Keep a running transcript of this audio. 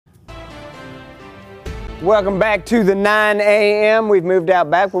Welcome back to the 9 a.m. We've moved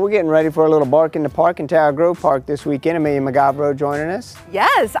out back, but we're getting ready for a little bark in the park in Tower Grove Park this weekend. Amelia McGavro joining us.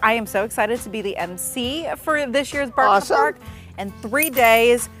 Yes, I am so excited to be the MC for this year's Bark in the Park. In 3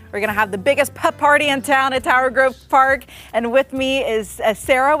 days, we're going to have the biggest pet party in town at Tower Grove Park. And with me is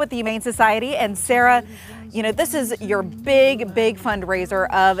Sarah with the Humane Society. And Sarah, you know, this is your big fundraiser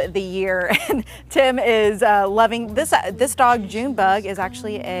of the year. And Tim is loving this. This dog, Junebug, is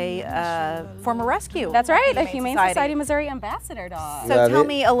actually a former rescue. That's right, a Humane Society Missouri ambassador dog. So tell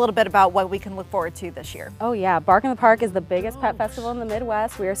me a little bit about what we can look forward to this year. Oh yeah, Bark in the Park is the biggest pet festival in the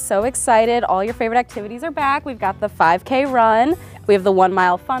Midwest. We are so excited. All your favorite activities are back. We've got the 5K run. We have the 1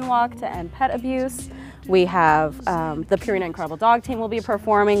 mile fun walk to end pet abuse. We have the Purina Incredible Dog Team will be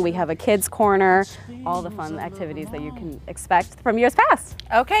performing. We have a kids corner, all the fun activities that you can expect from years past.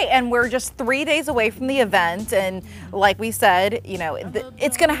 Okay, and we're just 3 days away from the event, and like we said, you know,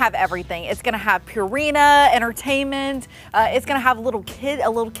 it's going to have everything. It's going to have Purina entertainment. It's going to have a little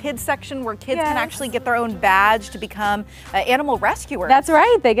kids section where kids can actually get their own badge to become animal rescuers. That's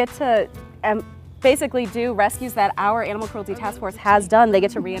right. They get to basically do rescues that our Animal Cruelty Task Force has done. They get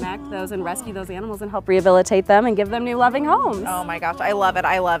to reenact those and rescue those animals and help rehabilitate them and give them new loving homes. Oh my gosh, I love it,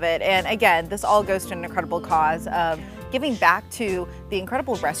 I love it. And again, this all goes to an incredible cause of giving back to the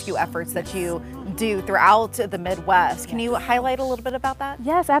incredible rescue efforts that you do throughout the Midwest. Can you highlight a little bit about that?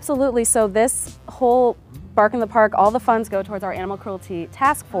 Yes, absolutely. So this whole Bark in the Park, all the funds go towards our Animal Cruelty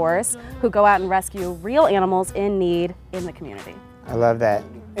Task Force, who go out and rescue real animals in need in the community. I love that.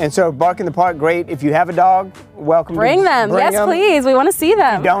 And so Bark in the Park, great. If you have a dog, welcome. Bring them. Yes, please. We want to see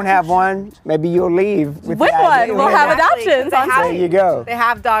them. If you don't have one, maybe you'll leave with one. We'll have adoptions. There you go. They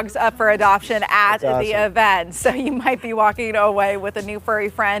have dogs up for adoption at the event. So you might be walking away with a new furry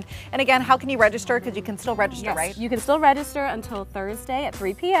friend. And again, how can you register? Because you can still register, right? You can still register until Thursday at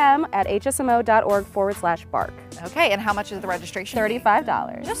 3 p.m. at hsmo.org/bark. Okay, and how much is the registration?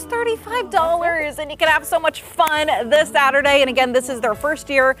 $35. Just $35, and you can have so much fun this Saturday. And again, this is their first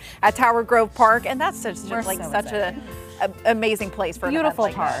year at Tower Grove Park, and that's such an amazing place for beautiful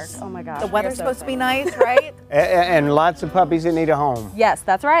an event like park. this. Oh my gosh. The weather's supposed to be nice, right? And lots of puppies that need a home. Yes,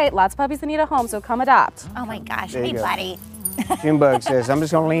 that's right. Lots of puppies that need a home, so come adopt. Oh my gosh, hey buddy. Junebug says, I'm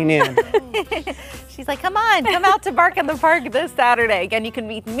just gonna lean in. She's like, come on, come out to Bark in the Park this Saturday. Again, you can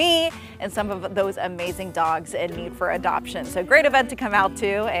meet me and some of those amazing dogs in need for adoption. So great event to come out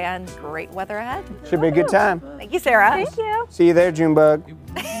to, and great weather ahead. Should be a good time. Thank you, Sarah. Thank you. See you there, Junebug.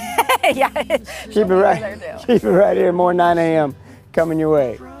 Yeah. Keep it right here, more 9 a.m. coming your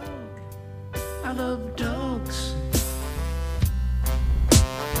way. I love dogs.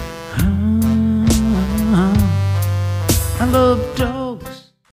 I love dogs.